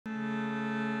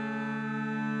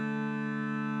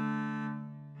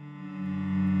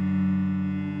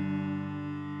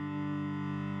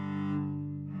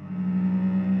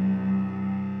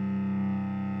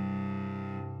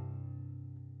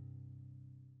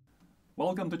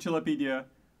Welcome to Cellopedia.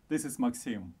 This is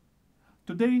Maxim.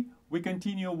 Today we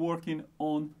continue working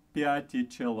on Piatti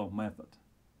Cello Method.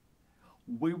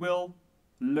 We will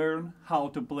learn how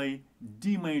to play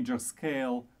D major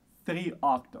scale 3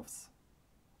 octaves,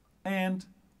 and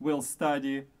we'll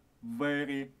study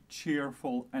very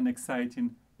cheerful and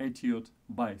exciting etude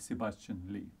by Sebastian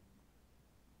Lee.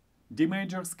 D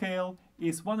major scale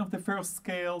is one of the first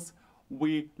scales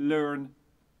we learn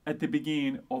at the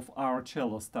beginning of our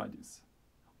cello studies,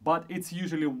 but it's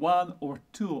usually 1 or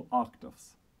 2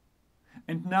 octaves.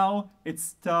 And now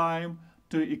it's time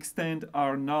to extend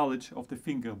our knowledge of the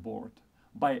fingerboard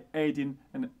by adding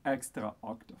an extra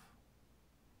octave.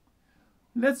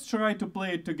 Let's try to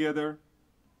play it together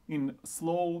in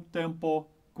slow tempo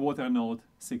quarter note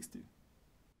 60.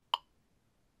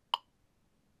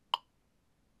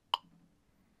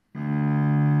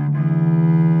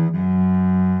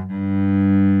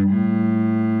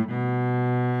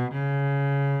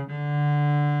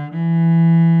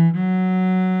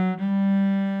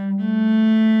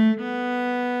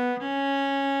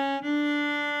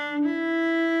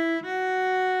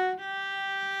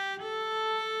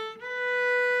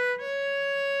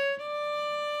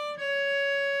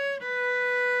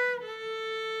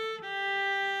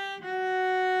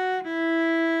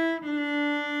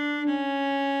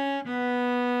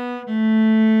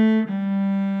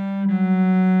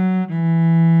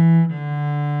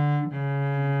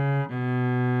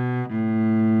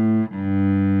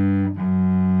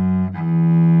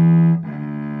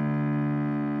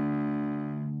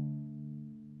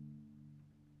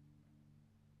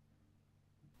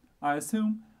 I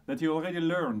assume that you already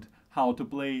learned how to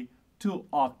play 2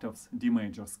 octaves D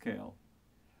major scale.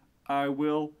 I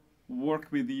will work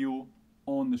with you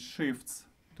on the shifts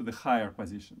to the higher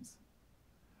positions.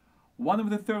 One of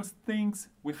the first things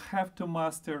we have to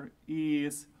master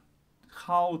is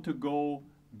how to go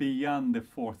beyond the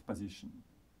 4th position.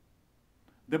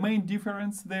 The main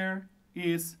difference there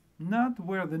is not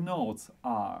where the notes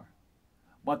are,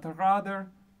 but rather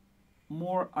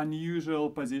more unusual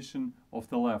position of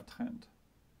the left hand.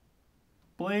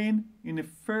 Playing in the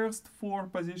first 4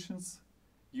 positions,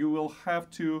 you will have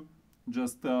to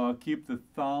just keep the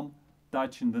thumb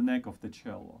touching the neck of the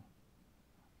cello.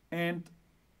 And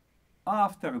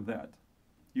after that,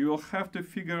 you will have to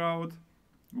figure out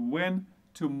when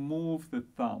to move the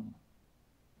thumb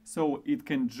so it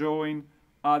can join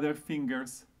other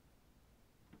fingers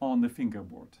on the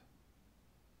fingerboard.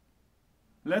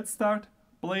 Let's start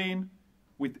playing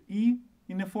with E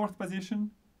in the 4th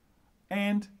position,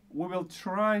 and we will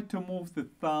try to move the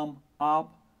thumb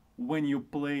up when you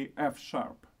play F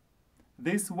sharp.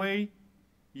 This way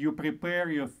you prepare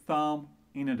your thumb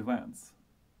in advance.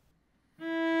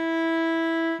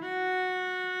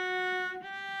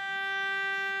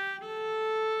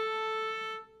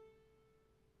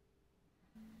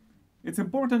 It's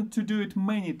important to do it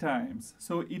many times,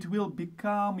 so it will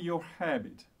become your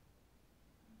habit.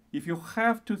 If you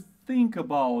have to think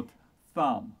about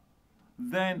thumb,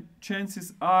 then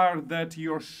chances are that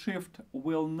your shift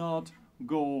will not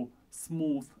go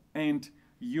smooth and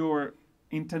your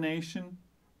intonation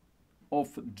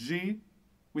of G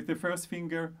with the first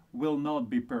finger will not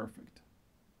be perfect.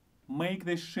 Make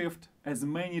the shift as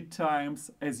many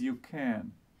times as you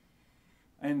can,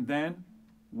 and then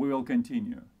we will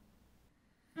continue.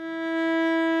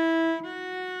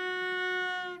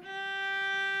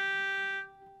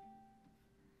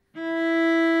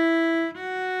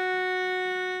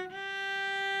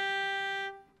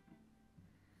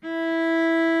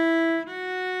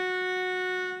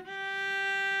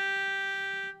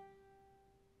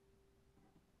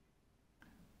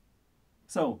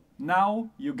 So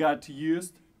now you got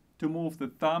used to move the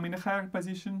thumb in a higher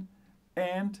position,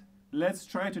 and let's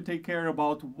try to take care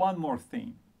about one more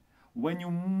thing. When you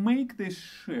make this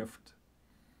shift,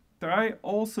 try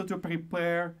also to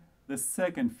prepare the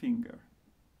second finger.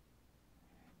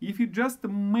 If you just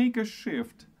make a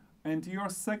shift and your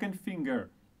second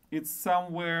finger is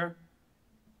somewhere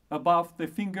above the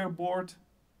fingerboard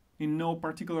in no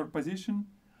particular position,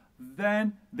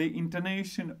 then the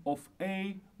intonation of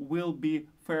A will be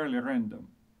fairly random.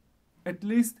 At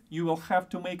least you will have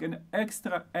to make an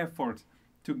extra effort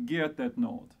to get that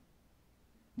note.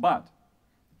 But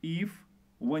if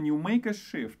when you make a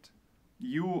shift,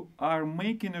 you are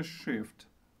making a shift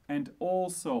and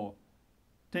also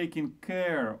taking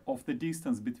care of the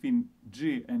distance between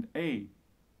G and A,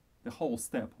 the whole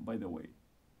step, by the way,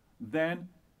 then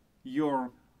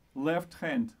your left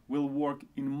hand will work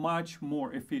in much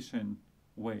more efficient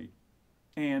way,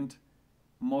 and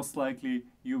most likely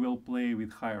you will play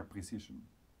with higher precision.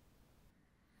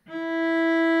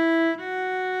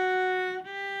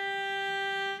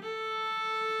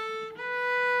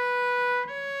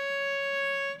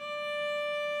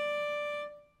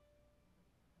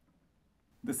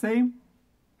 The same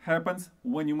happens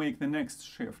when you make the next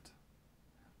shift.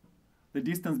 The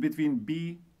distance between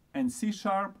B and C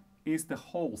sharp is the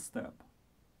whole step.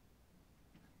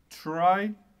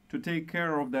 Try to take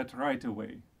care of that right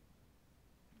away.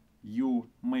 You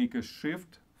make a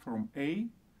shift from A,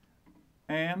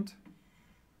 and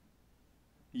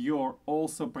you're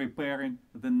also preparing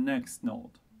the next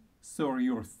note. So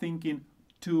you're thinking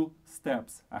 2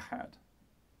 steps ahead.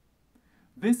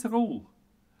 This rule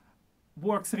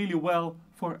works really well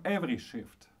for every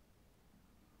shift.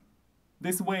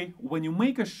 This way, when you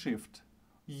make a shift,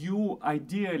 you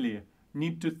ideally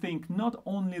need to think not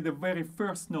only the very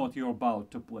first note you're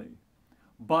about to play,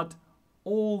 but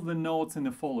all the notes in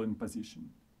the following position.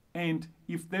 And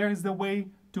if there is a way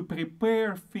to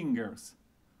prepare fingers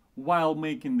while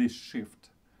making this shift,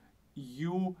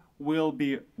 you will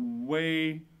be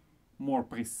way more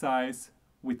precise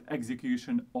with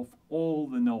execution of all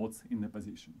the notes in the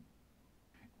position.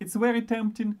 It's very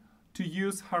tempting to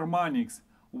use harmonics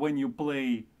when you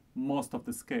play most of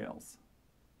the scales.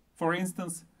 For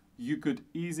instance, you could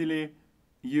easily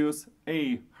use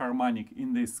a harmonic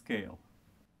in this scale.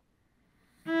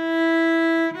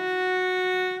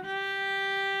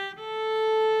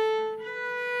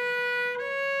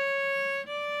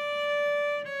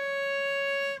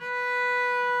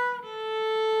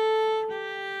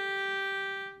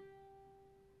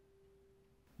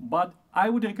 But I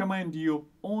would recommend you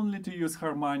only to use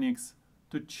harmonics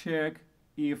to check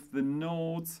if the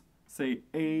notes, say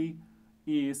A,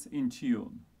 is in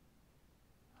tune.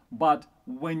 But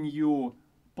when you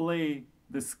play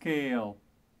the scale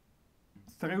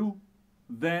through,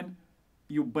 then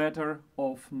you're better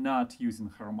off not using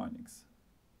harmonics.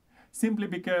 Simply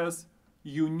because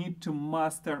you need to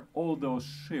master all those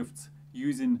shifts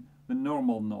using the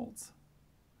normal notes.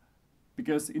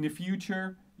 Because in the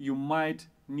future, you might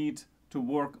need to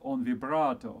work on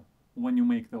vibrato when you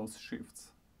make those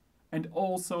shifts. And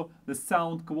also, the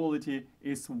sound quality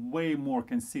is way more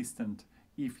consistent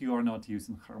if you are not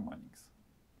using harmonics.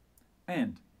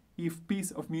 And if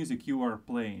piece of music you are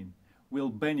playing will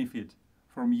benefit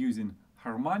from using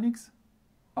harmonics,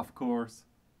 of course,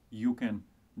 you can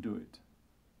do it.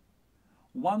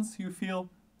 Once you feel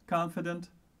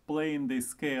confident playing this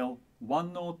scale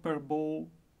 1 note per bow,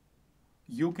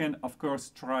 you can, of course,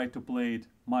 try to play it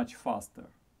much faster.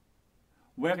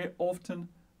 Very often,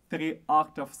 3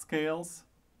 octave scales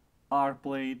are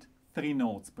played 3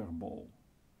 notes per bow.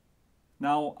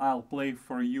 Now I'll play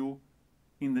for you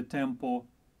in the tempo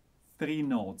 3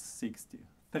 notes 60,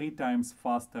 3 times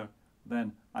faster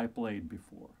than I played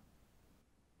before.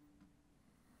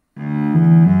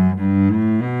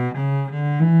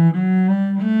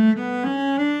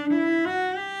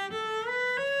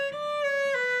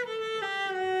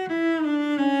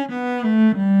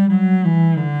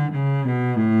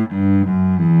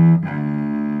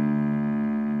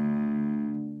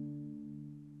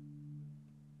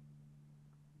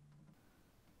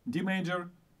 D major,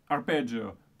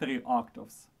 arpeggio, 3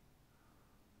 octaves.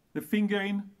 The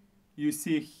fingering you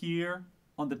see here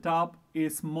on the top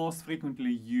is most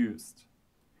frequently used.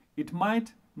 It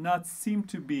might not seem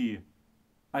to be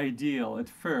ideal at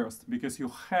first because you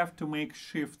have to make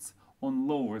shifts on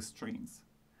lower strings.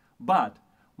 But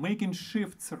making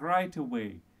shifts right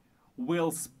away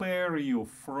will spare you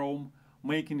from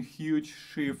making huge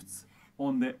shifts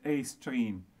on the A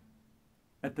string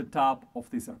at the top of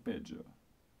this arpeggio.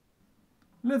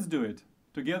 Let's do it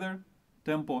together,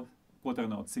 tempo quarter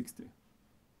note 60.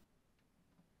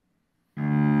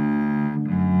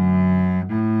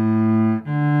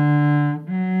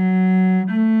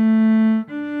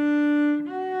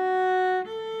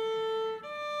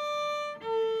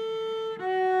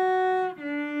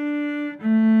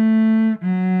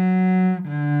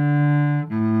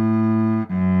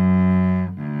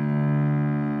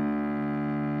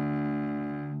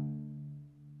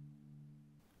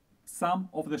 Some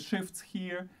of the shifts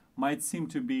here might seem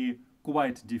to be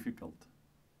quite difficult.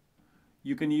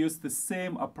 You can use the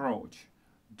same approach.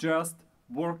 Just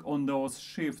work on those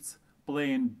shifts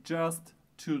playing just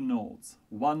 2 notes.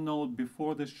 1 note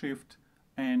before the shift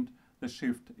and the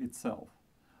shift itself.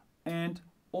 And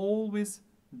always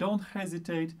don't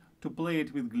hesitate to play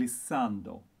it with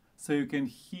glissando, so you can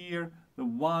hear the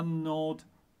 1 note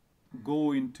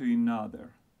going to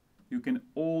another. You can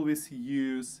always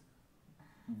use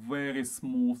very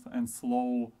smooth and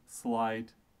slow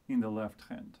slide in the left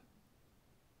hand.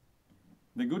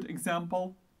 The good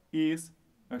example is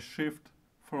a shift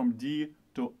from D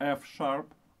to F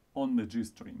sharp on the G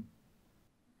string.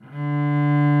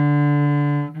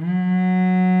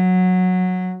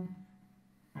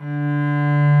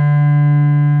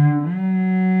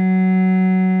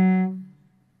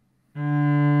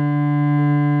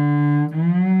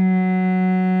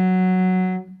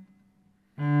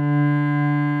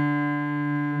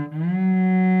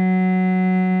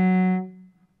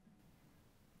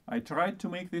 tried to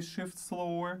make this shift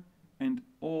slower, and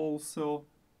also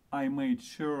I made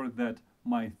sure that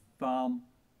my thumb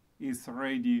is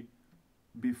ready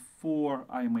before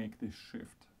I make this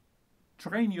shift.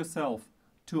 Train yourself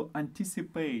to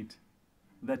anticipate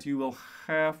that you will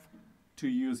have to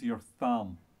use your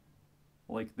thumb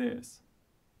like this,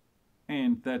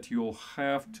 and that you'll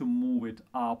have to move it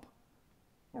up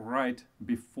right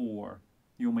before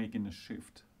you're making a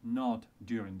shift, not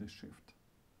during the shift.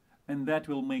 And that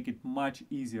will make it much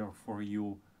easier for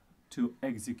you to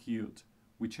execute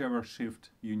whichever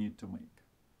shift you need to make.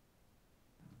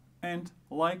 And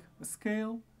like a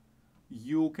scale,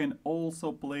 you can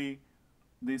also play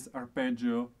this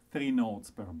arpeggio 3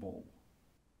 notes per bow.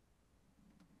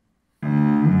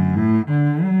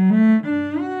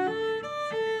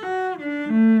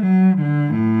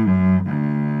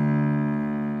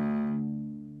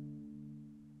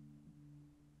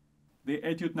 The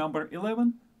etude number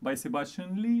 11 by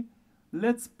Sebastian Lee.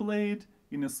 Let's play it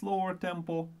in a slower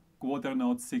tempo, quarter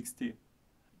note 60.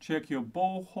 Check your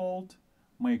bow hold.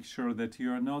 Make sure that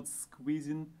you are not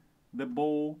squeezing the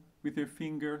bow with your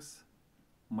fingers.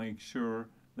 Make sure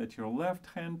that your left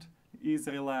hand is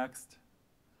relaxed.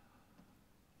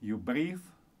 You breathe,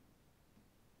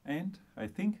 and I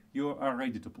think you are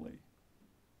ready to play.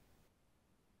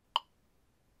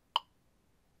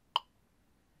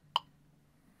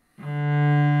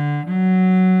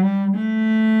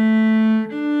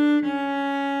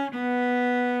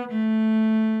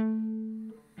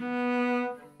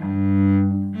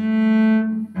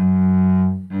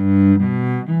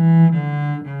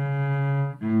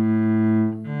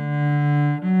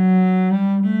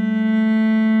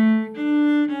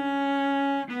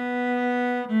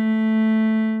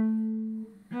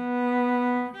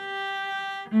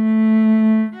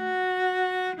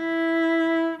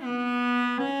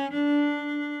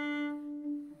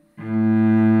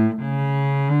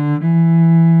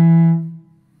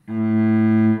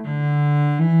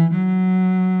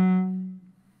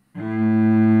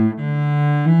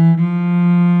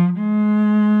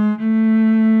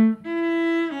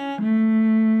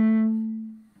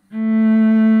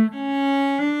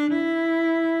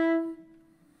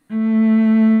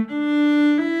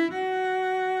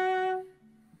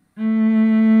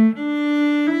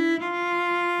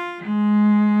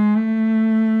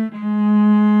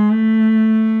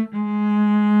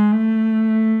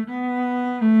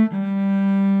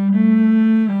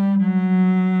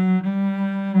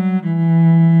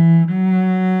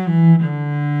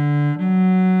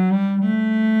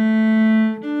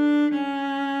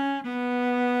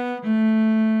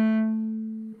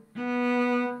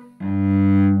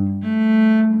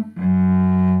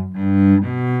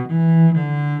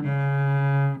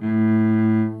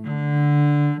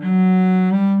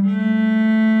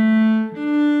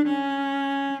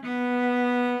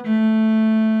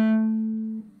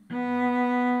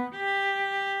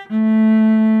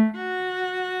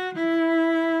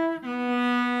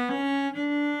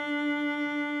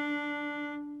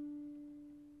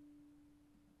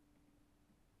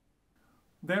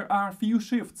 There are few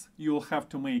shifts you'll have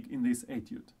to make in this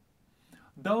etude.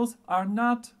 Those are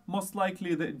not most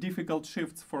likely the difficult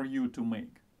shifts for you to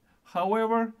make.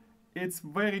 However, it's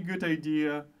very good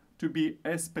idea to be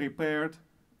as prepared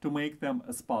to make them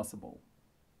as possible.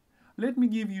 Let me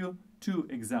give you 2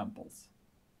 examples.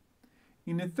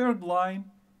 In the third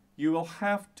line, you will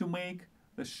have to make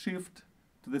the shift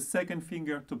to the second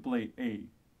finger to play A.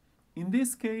 In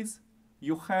this case,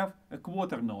 you have a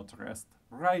quarter note rest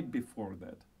right before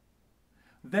that.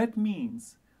 That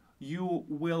means you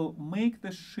will make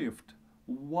the shift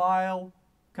while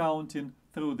counting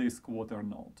through this quarter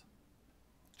note.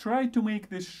 Try to make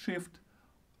this shift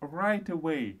right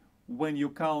away when you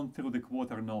count through the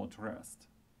quarter note rest,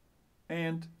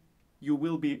 and you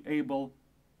will be able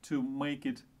to make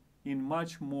it in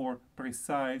much more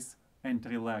precise and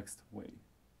relaxed way.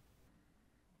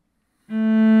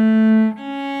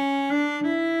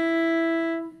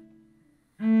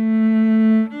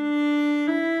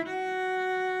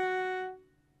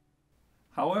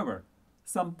 However,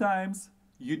 sometimes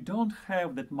you don't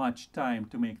have that much time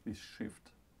to make this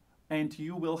shift, and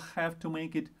you will have to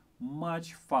make it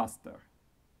much faster.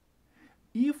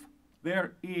 If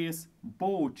there is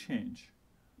bow change,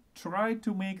 try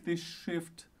to make this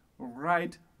shift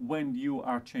right when you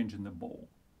are changing the bow.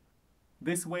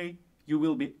 This way, you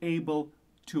will be able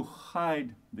to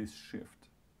hide this shift.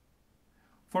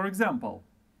 For example,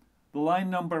 the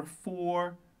line number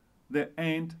 4, the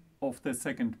end of the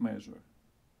second measure.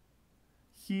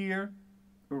 Here,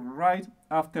 right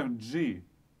after G,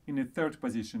 in the third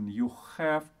position, you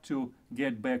have to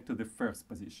get back to the first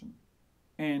position.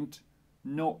 And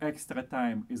no extra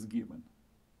time is given.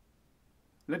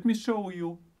 Let me show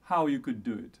you how you could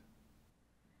do it.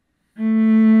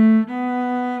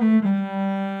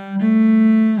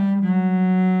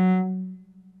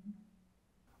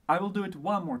 I will do it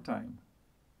one more time.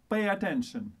 Pay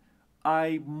attention.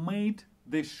 I made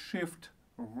the shift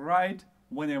right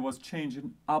when I was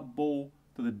changing up bow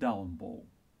to the down bow.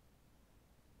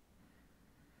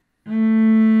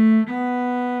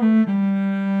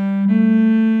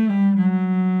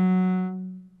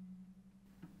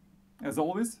 As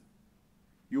always,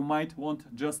 you might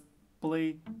want just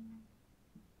play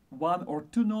one or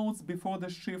two notes before the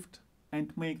shift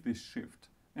and make this shift.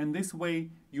 And this way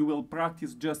you will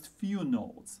practice just few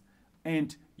notes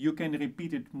and you can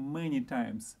repeat it many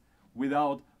times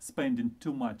without spending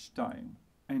too much time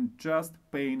and just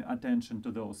paying attention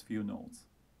to those few notes.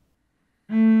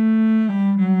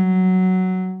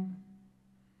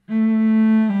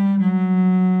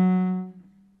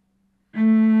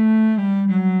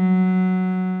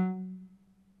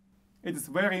 It is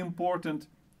very important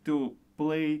to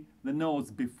play the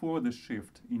notes before the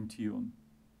shift in tune.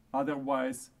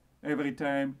 Otherwise, every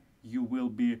time you will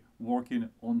be working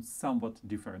on somewhat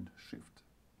different shift.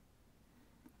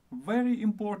 Very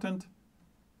important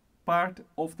part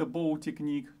of the bow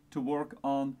technique to work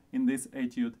on in this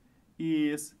etude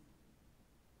is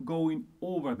going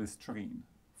over the string.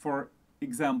 For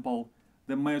example,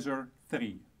 the measure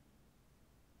 3.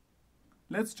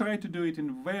 Let's try to do it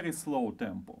in very slow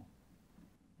tempo.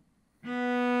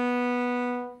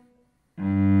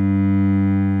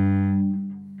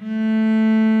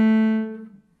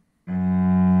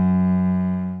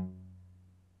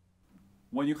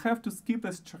 When you have to skip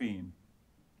a string,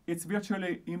 it's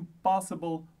virtually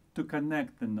impossible to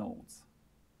connect the notes.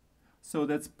 So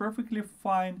that's perfectly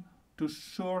fine to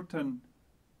shorten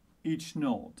each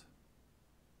note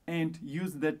and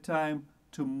use that time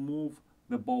to move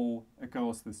the bow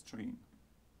across the string.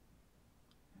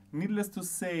 Needless to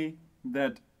say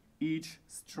that each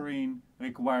string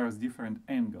requires different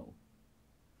angle.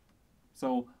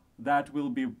 So that will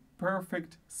be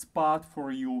perfect spot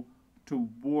for you to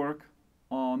work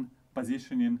on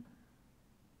positioning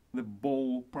the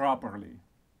bow properly,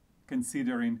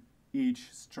 considering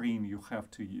each string you have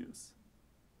to use.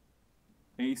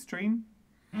 A string,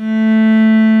 D,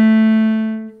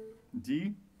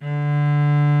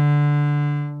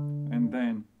 and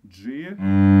then G,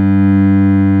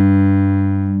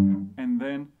 and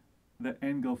then the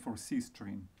angle for C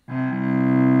string.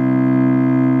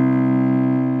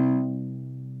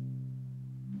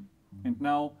 And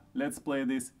now let's play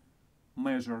this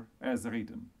measure as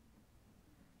written.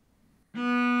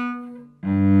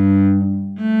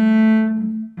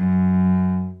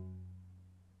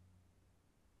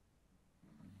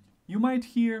 You might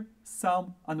hear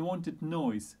some unwanted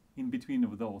noise in between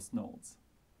of those notes.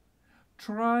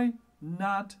 Try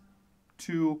not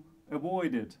to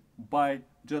avoid it by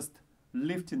just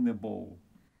lifting the bow.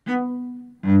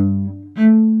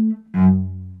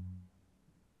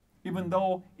 Even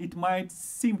though it might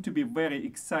seem to be a very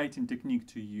exciting technique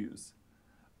to use,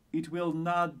 it will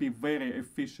not be very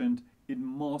efficient in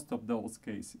most of those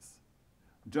cases.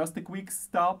 Just a quick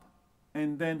stop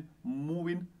and then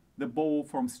moving the bow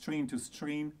from string to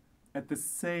string, at the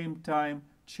same time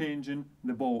changing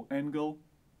the bow angle,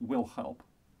 will help.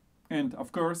 And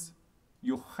of course,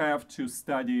 you have to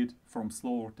study it from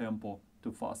slower tempo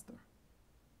to faster.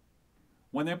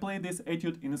 When I play this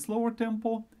etude in a slower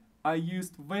tempo, I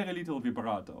used very little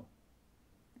vibrato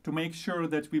to make sure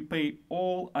that we pay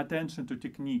all attention to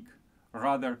technique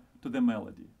rather to the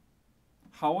melody.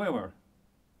 However,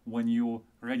 when you're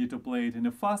ready to play it in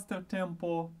a faster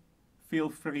tempo, feel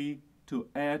free to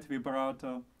add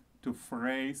vibrato, to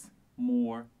phrase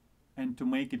more, and to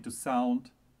make it to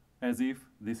sound as if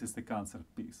this is the concert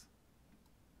piece.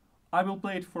 I will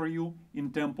play it for you in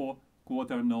tempo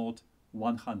quarter note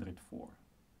 104.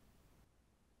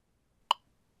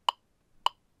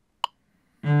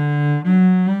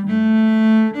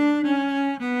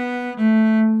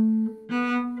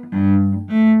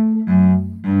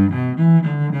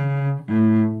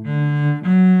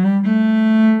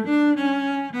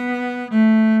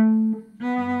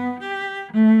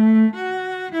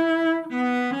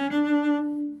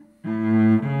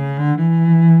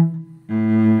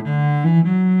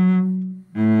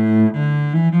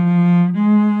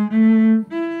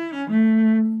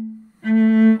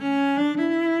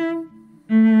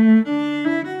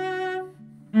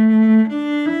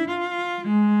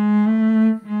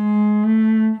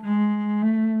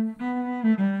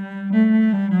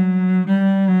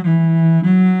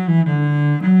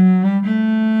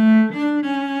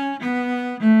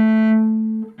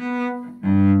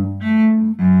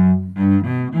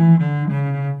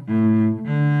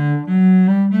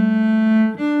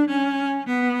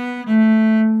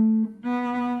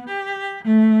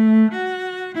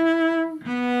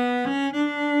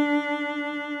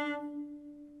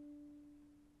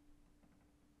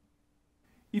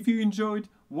 If you enjoyed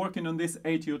working on this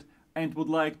etude and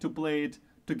would like to play it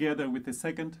together with the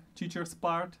second teacher's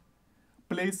part,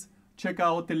 please check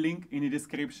out the link in the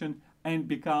description and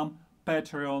become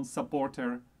Patreon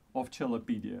supporter of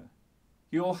Cellopedia.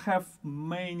 You'll have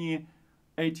many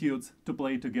etudes to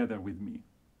play together with me.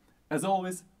 As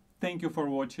always, thank you for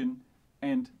watching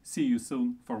and see you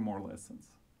soon for more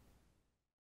lessons.